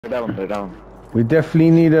They're down. We definitely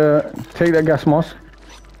need to take that gas mask.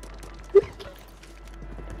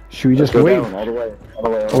 Should we just wait? Down, all the way.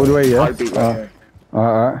 All the way, yeah? Heartbeat right here.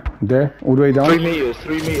 Alright, there, all the way down. 3 meters,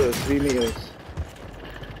 3 meters, 3 meters.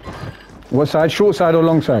 What side? Short side or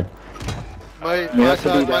long side? My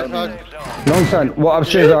side. Long side. What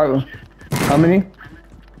upstairs are? How many?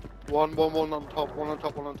 One on top.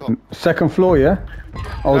 Second floor, yeah?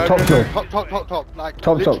 Oh, No, top no, floor. Top. Like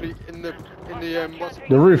Top. literally in the what's it?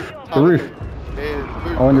 The roof. The roof.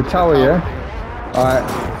 Yeah, Oh, in the tower, yeah? Alright.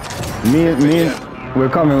 Me and we're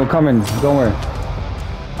coming. Don't worry.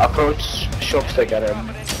 Approach, shock stick at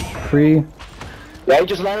him. 3. Yeah, he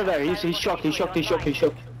just landed there. He's shocked. He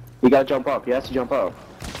gotta jump up. He has to jump up.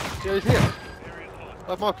 Yeah, he's here.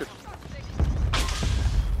 I've marked it.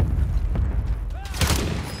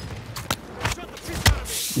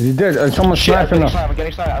 Is he dead? Someone's sniping us. I'm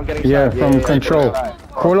getting sniped. Yeah, from control.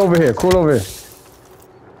 Crawl over here.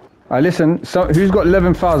 Alright, listen. So, who's got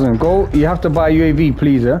 11,000? Go. You have to buy a UAV,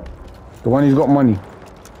 please, yeah? The one who's got money.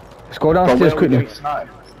 Let's go downstairs quickly.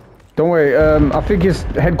 Don't worry. I think it's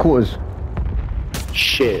headquarters.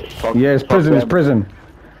 Shit. Yeah, it's prison.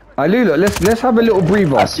 Alright, Lula, let's have a little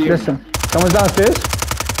breather. Listen. Someone's downstairs.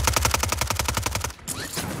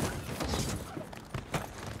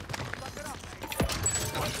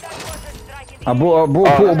 I bought a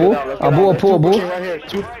portable. Right here.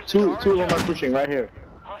 Two of them are pushing right here.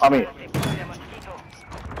 I mean,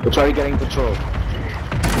 we're trying getting control.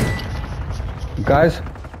 Guys,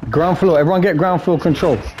 ground floor. Everyone get ground floor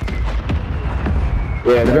control.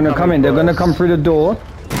 Yeah, they're gonna come in. They're gonna come through the door.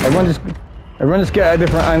 Everyone just get at a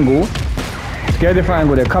different angle. Just get a different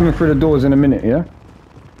angle. They're coming through the doors in a minute, yeah?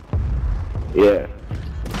 Yeah.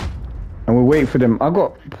 And we'll wait for them. I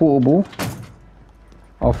got portable.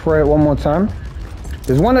 I'll throw it one more time.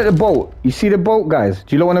 There's one at the boat. You see the boat, guys?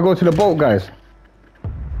 Do you want to go to the boat, guys?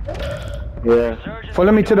 Yeah.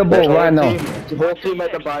 Follow me to the boat right now. Whole team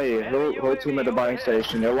at the bayou. Whole team at the buying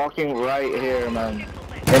station. They're walking right here, man.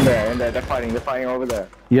 In there. They're fighting over there.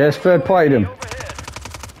 Yeah, it's third party them.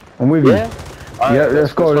 I'm with you. Yeah? Right, yeah,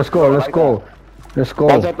 let's go. One's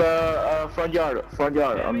at the front yard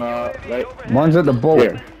on the right. One's at the boat.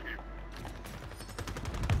 Here.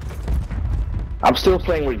 I'm still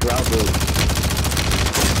playing with ground loot.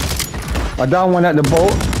 I down one at the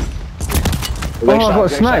boat. Oh, I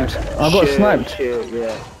got sniped. Shit,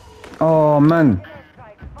 yeah. Oh, man.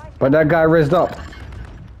 But that guy rezzed up.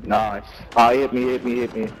 Nice. Ah, hit me.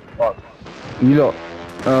 Fuck. You look.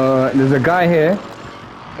 There's a guy here.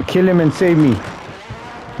 Kill him and save me.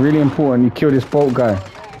 Really important. You kill this boat guy.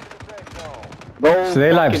 Stay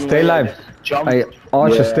alive. Hey,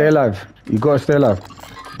 Archer, stay alive. You gotta stay alive.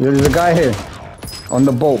 There's a guy here. On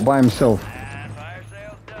the boat by himself.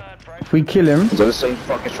 If we kill him... So the same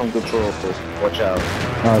fuckers from control, please. Watch out.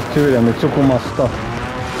 It's 2 of them. They took all my stuff.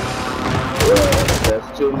 Yeah, there's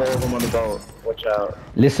 2 more of them on the boat. Watch out.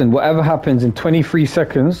 Listen, whatever happens in 23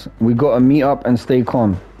 seconds, we gotta meet up and stay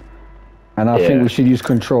calm. And I think we should use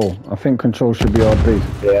control. I think control should be our base.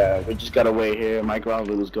 Yeah, we just gotta wait here. My ground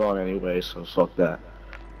loot is gone anyway, so fuck that.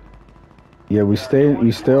 Yeah, we stay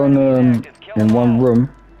on in one room.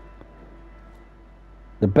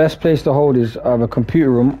 The best place to hold is either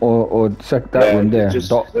computer room or that room there.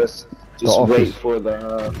 Just office. wait for the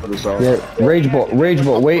zone. Yeah, Ragebot,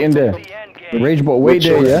 wait in there. Ragebot, wait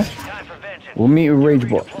there, yeah? We'll meet with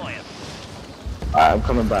Ragebot. Alright, I'm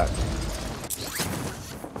coming back.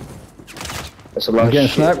 That's a lot of getting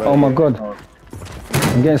shit sniped? right Oh my here. god.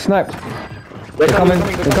 I'm getting sniped. They're coming.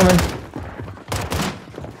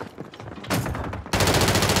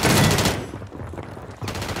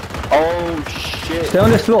 Oh shit. Stay on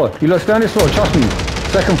this floor. You lot stay on this floor, trust me.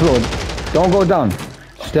 Second floor. Don't go down.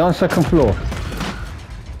 Stay on second floor.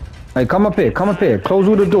 Hey, come up here. Close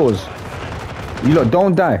all the doors. You lot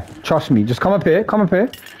don't die. Trust me. Just come up here.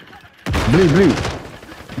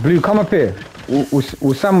 Blue, come up here.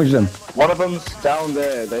 We'll sandwich them. One of them's down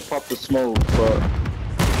there. They popped the smoke, but...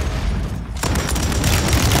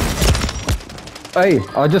 Hey,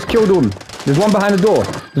 I just killed them. There's one behind the door.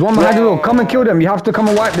 Come and kill them. You have to come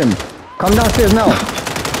and wipe them. Come downstairs now.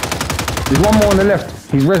 There's one more on the left.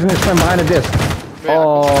 He's rezzing his friend behind the desk.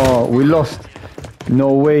 Oh, we lost.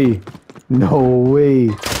 No way.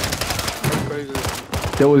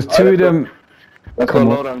 There was 2 of them. Come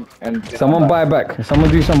on. Someone buy back.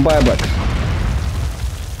 Someone do some buybacks.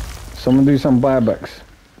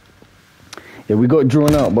 Yeah, we got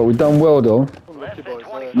drawn out, but we done well though.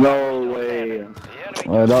 No way.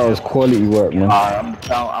 That was quality work, man.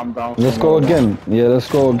 I'm down. Let's go again. Yeah, let's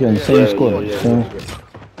go again. Same squad.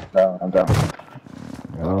 I'm down.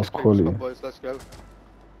 That was quality. Boys, let's go.